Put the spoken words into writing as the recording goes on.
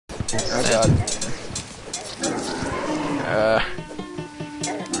god.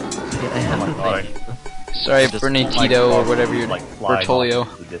 I have to God. Sorry, Just- Bernatito or whatever you're like flying Bertolio.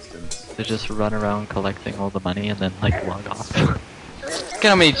 off into the distance. to just run around collecting all the money and then like log off. Look at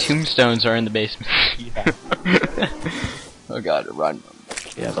how many tombstones are in the basement. Yeah. Oh god, run.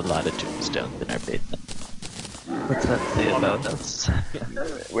 We have a lot of tombstones in our basement. What's that say about us?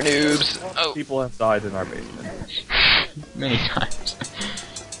 We're noobs. Oh, People have died in our basement. many times.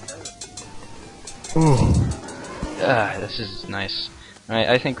 This is nice. Alright,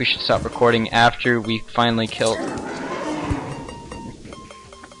 I think we should stop recording after we finally kill.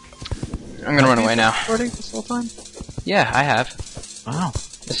 I'm gonna run away now. Recording this whole time? Yeah, I have. Wow.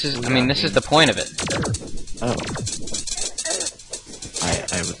 This is, I mean, this is the point of it. Oh.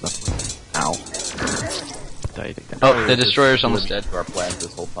 I was up. Ow. Died again. Oh, the destroyer's almost dead. Our plans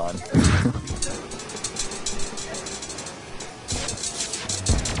this whole time.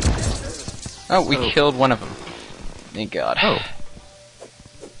 Oh, we killed one of them. Thank God. Oh.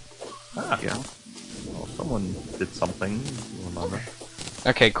 Ah. Yeah. Well, someone did something. Remember?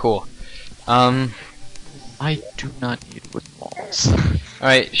 Okay, cool. I do not need wooden walls.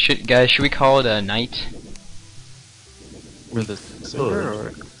 Alright, should we call it a night? With the server or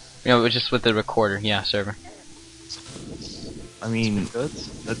You know, just with the recorder, yeah, server. I mean,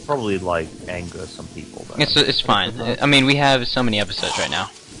 goods? that's probably like anger some people. Though. It's fine. I mean, we have so many episodes right now.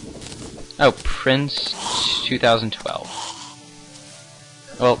 Oh, Prince 2012.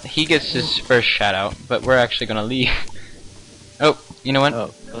 Well, he gets his first shout out, but we're actually gonna leave. Oh, you know what?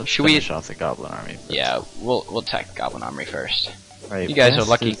 Oh, let's Should we- finish off the Goblin Army first. Yeah, we'll attack the Goblin Army first. Right, You guys are west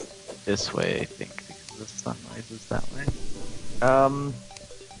lucky. is this way, I think, because the sun rises that way.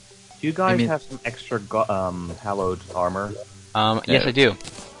 Do you guys I mean- have some extra hallowed armor? Yes, I do.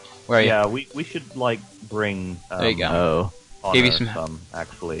 Where are you? Yeah, we should like bring. There you go. Oh, Honor Gave you some-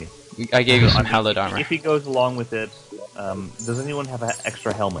 actually. I gave you I some mean, hallowed armor. If he goes along with it, does anyone have an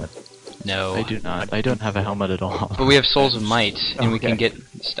extra helmet? No. I do not. I don't have a helmet at all. But we have Souls of Might, and we can Okay. get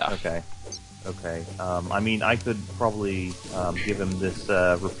stuff. Okay. Okay. I mean, I could probably give him this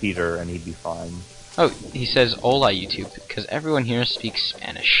repeater, and he'd be fine. Oh, he says hola YouTube, because everyone here speaks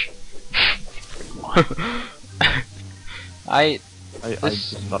Spanish. I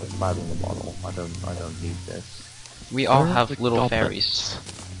This- just got a cloud in the bottle. I don't need this. We all Where are have the little goblins? fairies.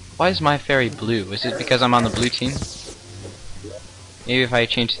 Why is my fairy blue? Is it because I'm on the blue team? Maybe if I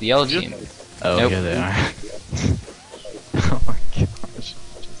change to the yellow team. Oh, Nope. here they are. Oh my gosh.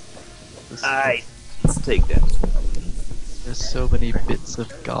 Let's take that. There's so many bits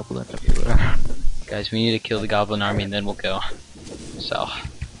of goblin everywhere. Guys, we need to kill the Goblin Army and then we'll go. So.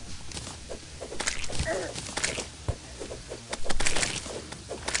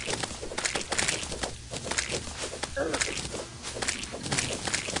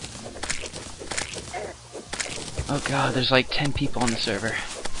 Oh god, there's like 10 people on the server.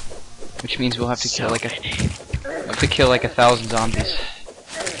 Which means we'll have to kill like a 1,000 zombies.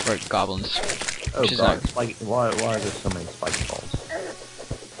 Or goblins. Oh Which is god, not- why are there so many spike balls?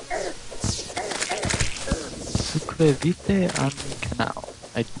 Suscríbete a mi canal.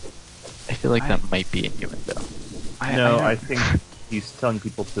 I feel like that might be innuendo. No, don't- I think he's telling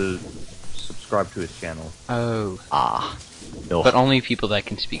people to subscribe to his channel. Oh. Ah. No. But only people that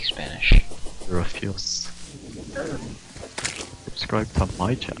can speak Spanish. refuse. Subscribe to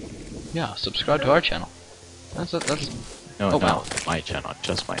my channel. Yeah, subscribe to our channel. That's No, Oh, no, wow. my channel,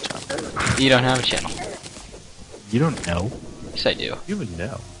 just my channel. you don't have a channel. You don't know? Yes, I do. You would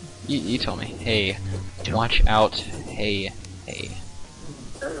know. You told me. Hey, Don't. watch out. Hey.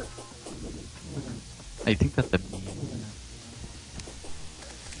 I think that's a meme.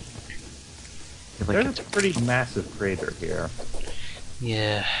 I feel like There's a pretty massive crater here.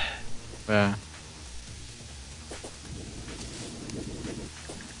 Yeah. uh,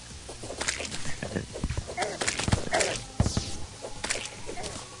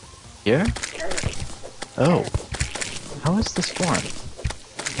 here? Oh. How is this formed?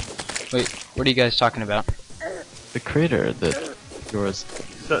 Wait, what are you guys talking about? The crater that yours.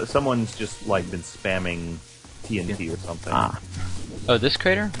 So, someone's just like been spamming TNT or something. Ah. Oh, this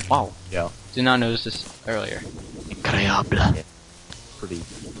crater? Wow. Yeah, Did not notice this earlier. Increíble.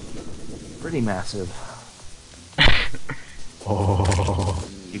 pretty massive. Oh.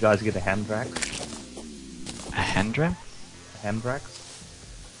 You guys get a Handrax? A Hendra? Handrax?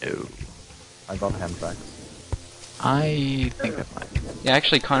 No. I got a Handrax. I think I might. Yeah,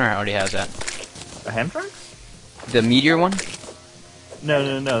 actually, Connor already has that. A Handrax? The meteor one?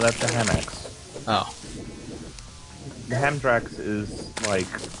 No, that's a Hanax. Oh. The Handrax is like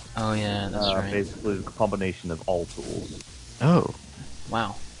Oh yeah, that's right. basically the combination of all tools. Oh.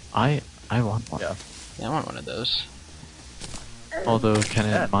 Wow. I I want one. Yeah. Yeah, I want one of those. Although, can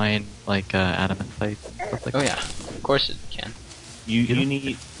Yeah. it mine like adamantite and stuff like Oh that? yeah, of course it can. You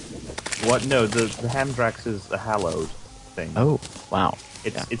need what? No, the Hamdrax is a hallowed thing. Oh, wow.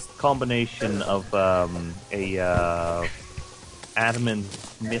 It's the combination of a adamant,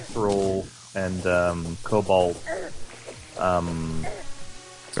 mithril, and cobalt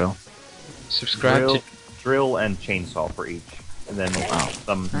Well, Subscribe drill and chainsaw for each, and then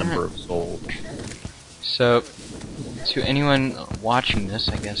some number of souls. So, to anyone watching this,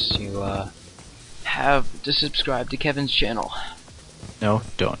 I guess you have to subscribe to Kevin's channel. no,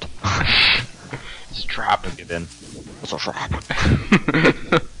 don't. It's a trap. Don't give in. It's a trap.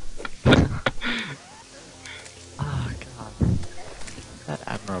 Oh god. That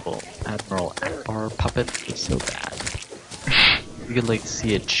Admiral Akbar puppet is so bad. You could like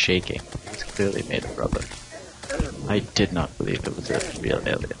see it shaking. It's clearly made of rubber. I did not believe it was a real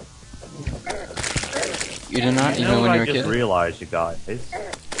alien. You did not, You even know when what you I were a just kid? realized, you guys?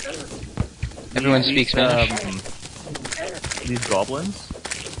 Everyone speaks Spanish. These goblins,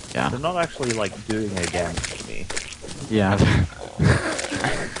 Yeah. they're not actually like doing any damage to me. Yeah.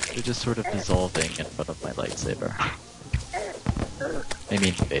 They're just sort of dissolving in front of my lightsaber. I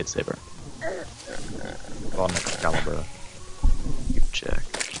mean, fade saber. On Excalibur. You check.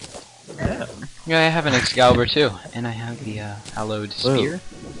 Yeah, Yeah, I have an Excalibur too, and I have the hallowed spear.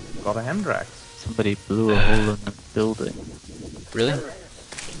 got a Hamdrax. Somebody blew a hole in the building. Really?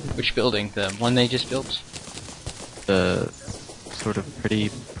 Which building? The one they just built? The sort of pretty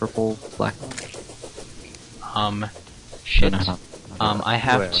purple black one. Shit. Don't know how- I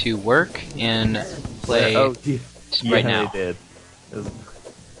have Where? to work and play Oh, yeah, right now. they did. There's a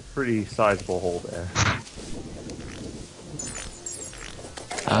pretty sizable hole there.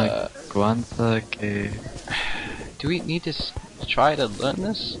 Guanza que... Do we need to try to learn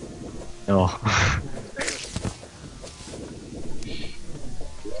this? No.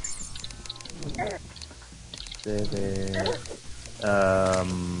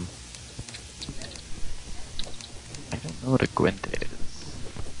 I don't know what a Gwente is.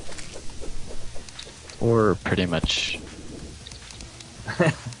 Or pretty much...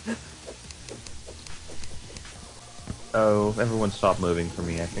 Oh, everyone stop moving for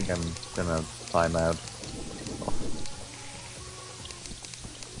me. I think I'm gonna time out.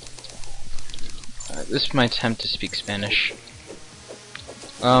 This is my attempt to speak Spanish.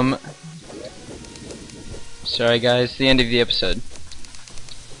 Sorry guys, the end of the episode.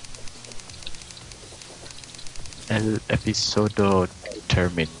 El episodio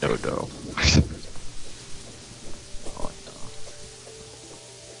terminado. Oh no.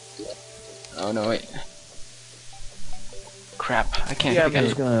 Oh no, wait. Crap, I can't Yeah, I'm think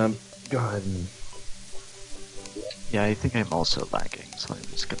just gonna go ahead and... Yeah, I think I'm also lagging, so I'm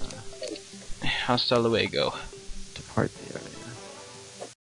just gonna Hasta luego. depart the area.